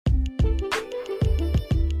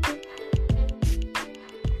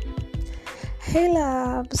Hey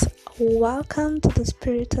labs, welcome to the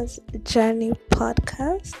Spirit's Journey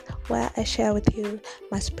podcast, where I share with you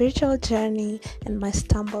my spiritual journey and my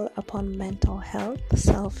stumble upon mental health,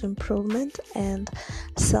 self-improvement, and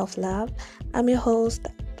self-love. I'm your host,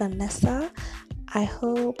 Vanessa. I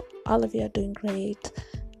hope all of you are doing great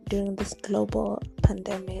during this global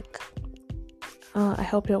pandemic. I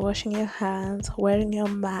hope you're washing your hands, wearing your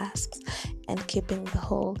masks, and keeping the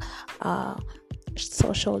whole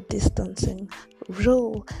social distancing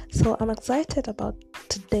rule. So I'm excited about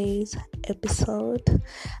today's episode.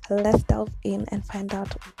 Let's delve in and find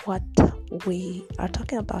out what we are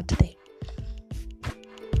talking about today.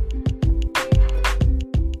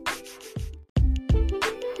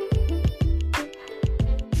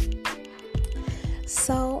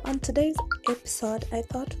 So on today's episode, I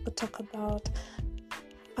thought we could talk about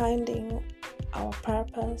finding our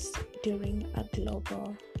purpose during a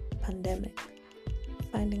global pandemic.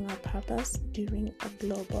 Finding our purpose during a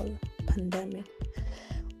global pandemic.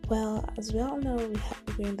 Well, as we all know,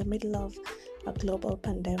 we're in the middle of a global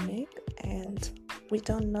pandemic, and we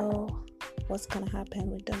don't know what's going to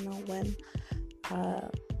happen. We don't know when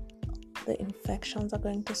the infections are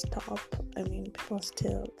going to stop. I mean,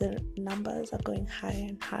 the numbers are going higher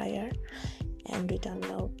and higher, and we don't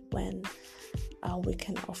know when we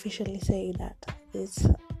can officially say that this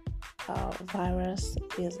virus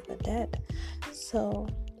is dead. So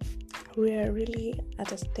we are really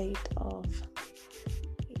at a state of,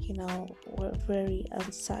 we're very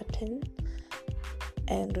uncertain,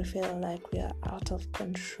 and we feel like we are out of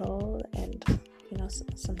control, and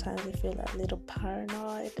sometimes we feel a little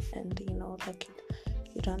paranoid, and like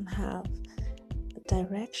you don't have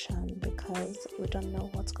direction because we don't know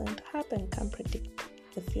what's going to happen. Can't predict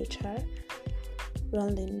the future. We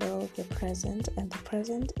only know the present, and the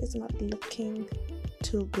present is not looking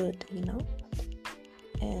too good,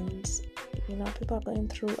 and people are going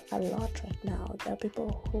through a lot right now. There are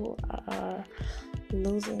people who are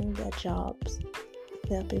losing their jobs.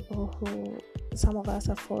 There are people who, some of us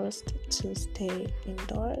are forced to stay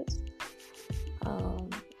indoors.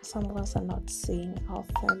 Some of us are not seeing our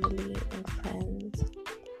family and friends.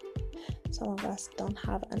 Some of us don't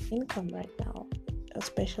have an income right now,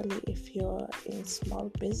 especially if you're in small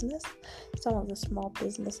business. Some of the small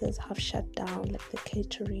businesses have shut down, like the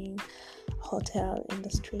catering, hotel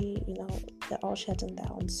industry, they're all shutting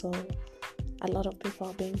down. So a lot of people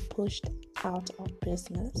are being pushed out of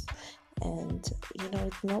business, and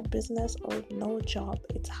with no business or no job,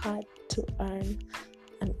 it's hard to earn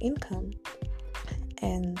an income.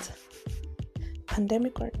 And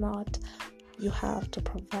pandemic or not, you have to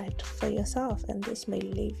provide for yourself, and this may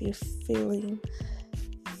leave you feeling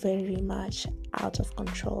very much out of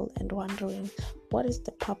control and wondering, what is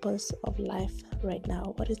the purpose of life right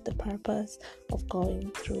now? What is the purpose of going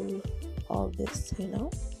through all this,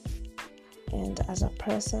 And as a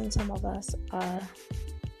person, some of us are,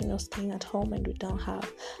 staying at home, and we don't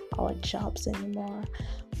have our jobs anymore.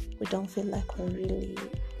 We don't feel like we're really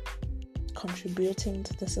contributing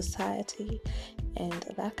to the society, and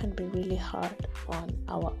that can be really hard on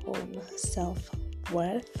our own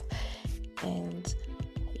self-worth. And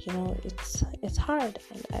it's hard,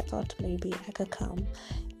 and I thought maybe I could come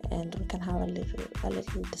and we can have a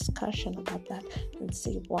little discussion about that and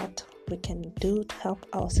see what we can do to help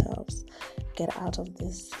ourselves get out of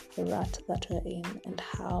this rut that we're in, and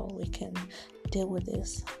how we can deal with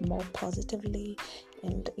this more positively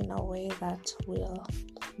and in a way that will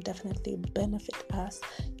definitely benefit us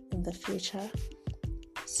in the future.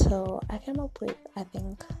 So I came up with, I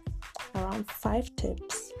think, around 4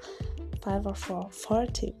 tips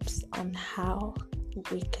on how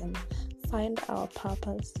we can find our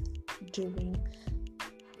purpose during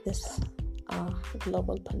this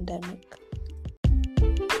global pandemic.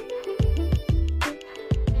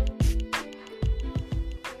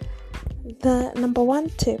 The number 1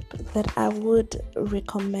 tip that I would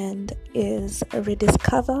recommend is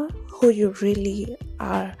rediscover who you really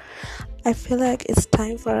are. I feel like it's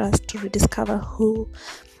time for us to rediscover who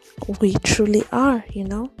we truly are,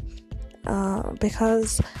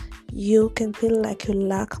 because you can feel like you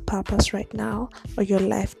lack purpose right now, or your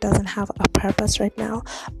life doesn't have a purpose right now.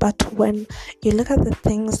 But when you look at the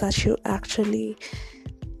things that you actually,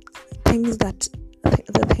 the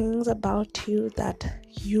things about you that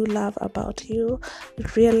you love about you, you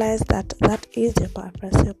realize that is your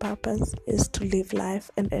purpose. Your purpose is to live life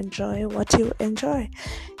and enjoy what you enjoy.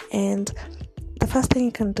 And the first thing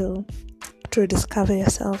you can do to rediscover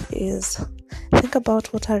yourself is think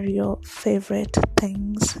about what are your favorite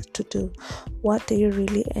things to do. What do you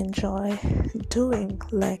really enjoy doing?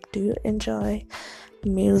 Like, do you enjoy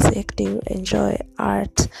music? Do you enjoy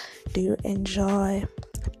art? Do you enjoy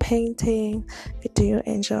painting? Do you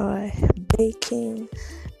enjoy baking,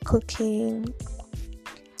 cooking,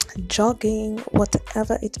 jogging?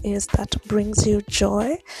 Whatever it is that brings you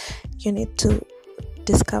joy, you need to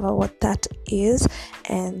discover what that is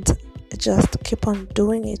and just keep on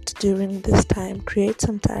doing it during this time. Create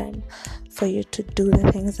some time for you to do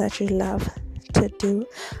the things that you love to do.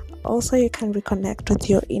 Also, you can reconnect with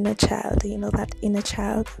your inner child. That inner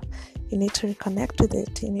child, you need to reconnect with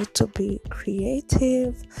it. You need to be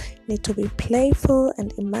creative, you need to be playful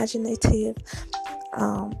and imaginative.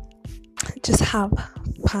 Just have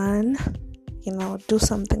fun, do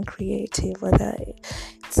something creative, whether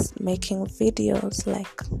it's making videos.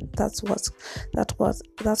 Like that's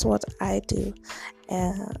what I do,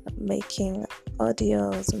 making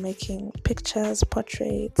audios, making pictures,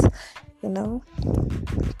 portraits,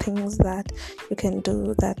 things that you can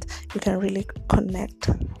do, that you can really connect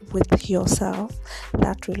with yourself,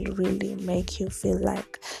 that will really make you feel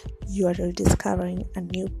like you are rediscovering a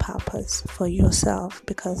new purpose for yourself.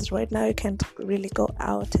 Because right now you can't really go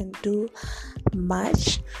out and do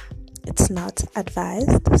much. It's not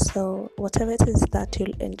advised. So whatever it is that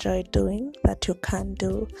you'll enjoy doing, that you can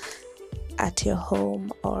do at your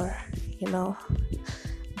home or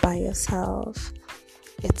by yourself,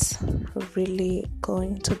 it's really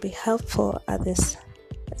going to be helpful at this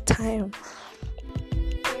time.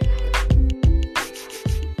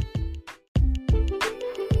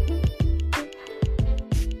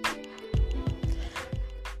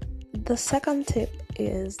 The second tip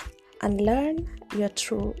is unlearn your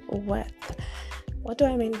true worth. What do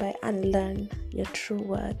I mean by unlearn your true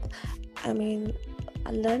worth? I mean,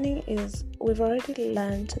 unlearning is, we've already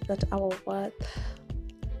learned that our worth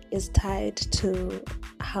is tied to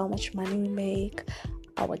how much money we make,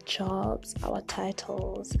 our jobs, our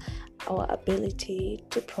titles, our ability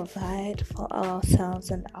to provide for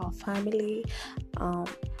ourselves and our family,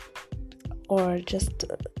 or just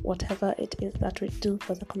whatever it is that we do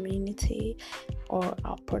for the community, or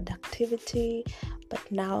our productivity.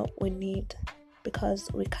 But now we need, because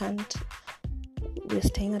we're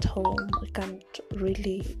staying at home, we can't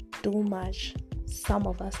really do much. Some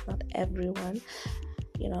of us, not everyone.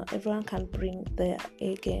 Everyone can bring their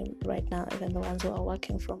A game right now, even the ones who are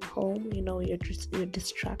working from home. You're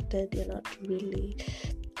distracted, you're not really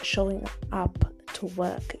showing up to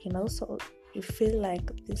work, so you feel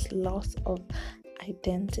like this loss of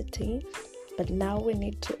identity. But now we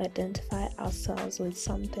need to identify ourselves with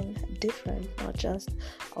something different, not just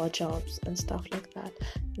our jobs and stuff like that.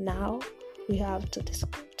 Now we have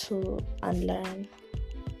to unlearn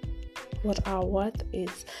what our worth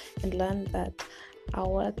is and learn that our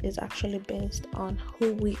worth is actually based on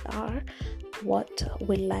who we are, what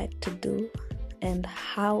we like to do, and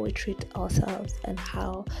how we treat ourselves and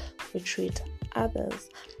how we treat others.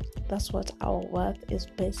 That's what our worth is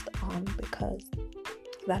based on, because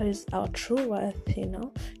that is our true worth.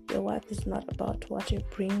 Your worth is not about what you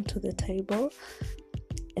bring to the table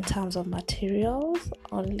in terms of materials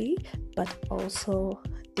only, but also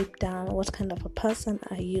deep down, what kind of a person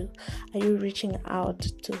are you? Are you reaching out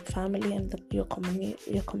to family and your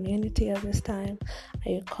community at this time?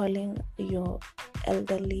 Are you calling your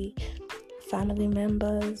elderly family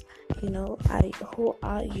members? Who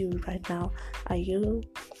are you right now? Are you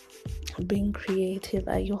being creative?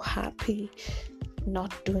 Are you happy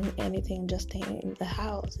not doing anything, just staying in the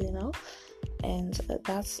house? And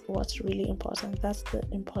that's what's really important. That's the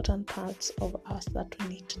important parts of us that we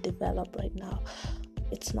need to develop right now.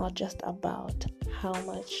 It's not just about how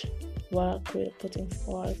much work we're putting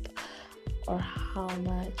forth or how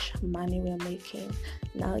much money we're making.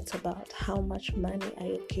 Now it's about how much money are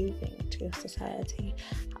you giving to your society.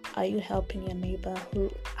 Are you helping your neighbor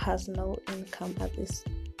who has no income at this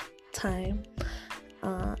time?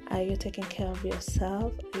 Are you taking care of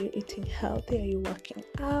yourself? Are you eating healthy? Are you working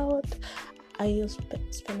out? Are you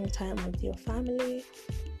spending time with your family?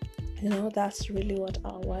 That's really what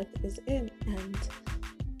our worth is in, and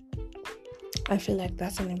I feel like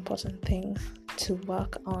that's an important thing to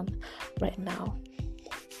work on right now.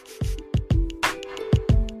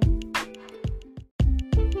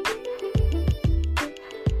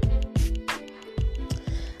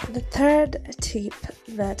 The third tip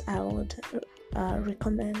that I would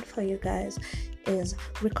recommend for you guys is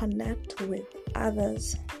reconnect with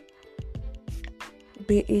others,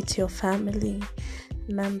 be it your family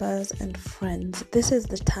members and friends. This is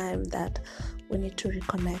the time that we need to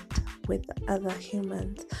reconnect with other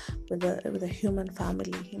humans, with the human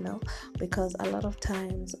family, because a lot of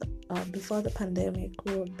times before the pandemic,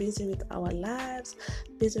 we were busy with our lives,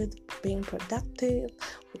 busy with being productive,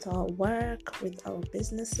 with our work, with our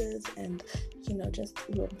businesses, and just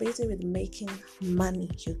we were busy with making money.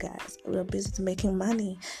 You guys, we were busy with making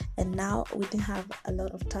money, and now we didn't have a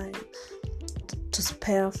lot of time to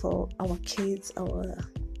spare for our kids, our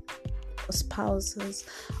spouses,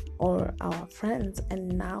 or our friends.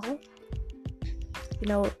 And now,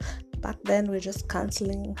 back then we're just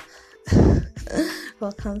canceling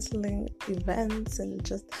we're canceling events, and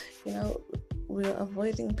just we're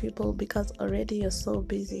avoiding people because already you're so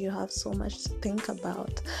busy, you have so much to think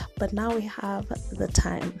about. But now we have the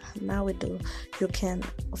time. Now we do. You can,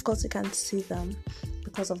 of course, you can't see them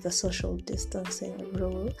because of the social distancing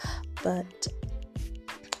rule, but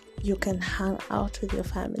you can hang out with your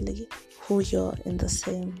family who you're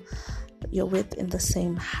with in the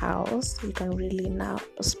same house. You can really now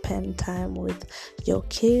spend time with your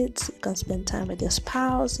kids. You can spend time with your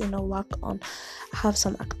spouse, have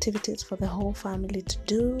some activities for the whole family to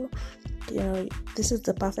do. This is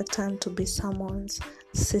the perfect time to be someone's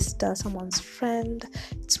sister, someone's friend.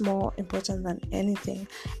 It's more important than anything.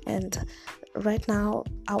 And right now,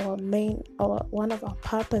 one of the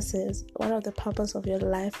purposes of your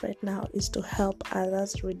life right now is to help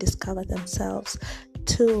others rediscover themselves,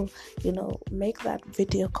 to make that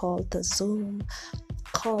video call, the Zoom,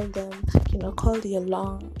 call them, call your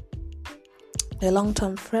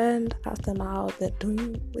long-term friend, ask them how they're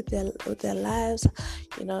doing with their lives.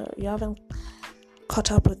 You haven't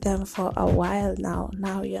caught up with them for a while now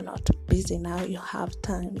you're not busy. Now you have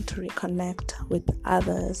time to reconnect with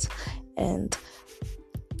others. And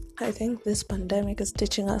I think this pandemic is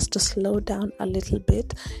teaching us to slow down a little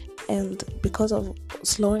bit, and because of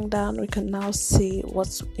slowing down, we can now see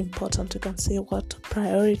what's important. We can see what to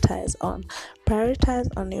prioritize on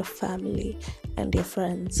your family and your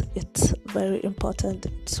friends. It's very important.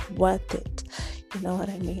 It's worth it. You know what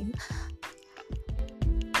I mean?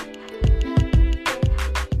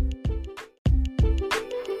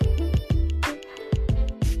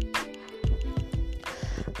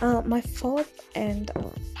 My fourth and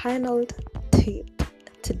final tip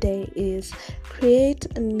today is create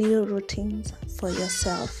new routines for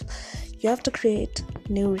yourself. You have to create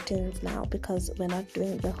new routines now, because we're not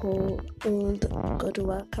doing the whole old go to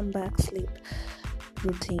work, come back, sleep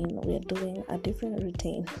routine. We're doing a different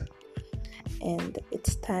routine, and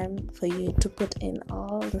it's time for you to put in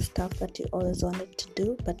all the stuff that you always wanted to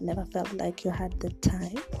do but never felt like you had the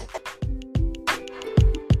time.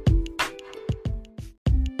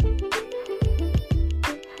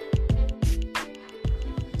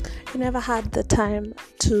 You never had the time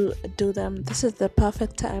to do them. This is the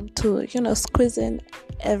perfect time to, squeeze in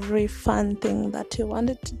every fun thing that you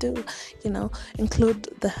wanted to do. Include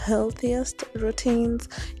the healthiest routines,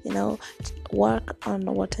 work on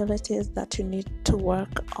whatever it is that you need to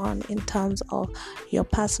work on in terms of your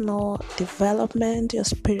personal development, your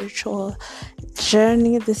spiritual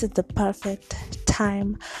journey. This is the perfect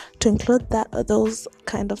time to include those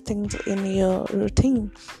kind of things in your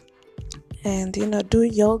routine. And do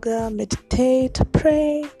yoga, meditate,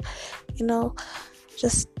 pray,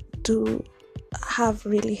 just to have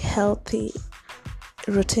really healthy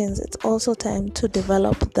routines. It's also time to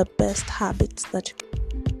develop the best habits that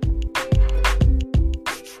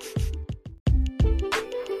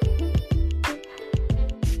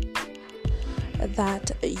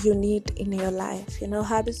you need in your life.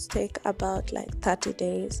 Habits take about 30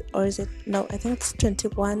 days, or is it? No, I think it's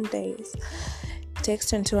 21 days. It takes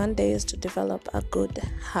 21 days to develop a good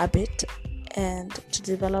habit, and to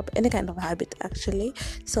develop any kind of habit, actually.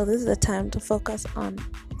 So this is the time to focus on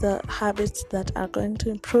the habits that are going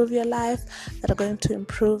to improve your life, that are going to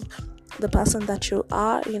improve the person that you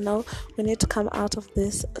are. We need to come out of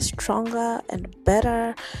this stronger and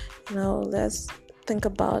better. Let's think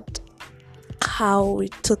about how we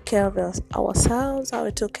took care of ourselves, how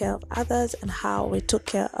we took care of others, and how we took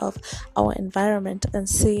care of our environment, and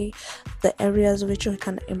see the areas which we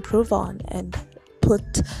can improve on, and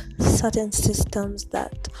put certain systems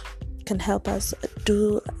that can help us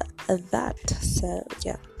do that. So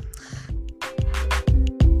yeah.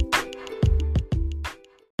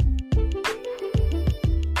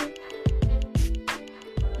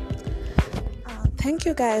 Thank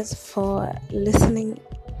you guys for listening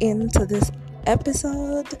into this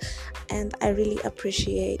episode, and I really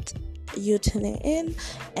appreciate you tuning in.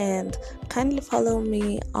 And kindly follow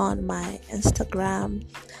me on my Instagram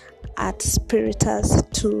at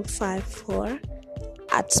spiritus254,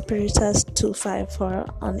 at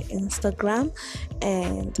spiritus254 on Instagram,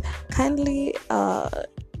 and kindly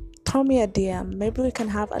throw me a DM. Maybe we can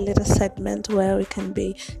have a little segment where we can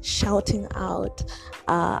be shouting out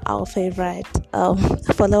our favorite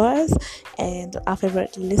followers and our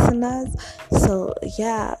favorite listeners. So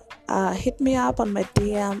yeah, hit me up on my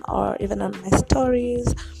DM or even on my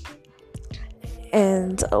stories,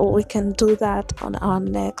 and we can do that on our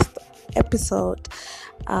next episode.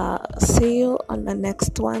 See you on the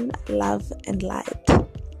next one. Love and light.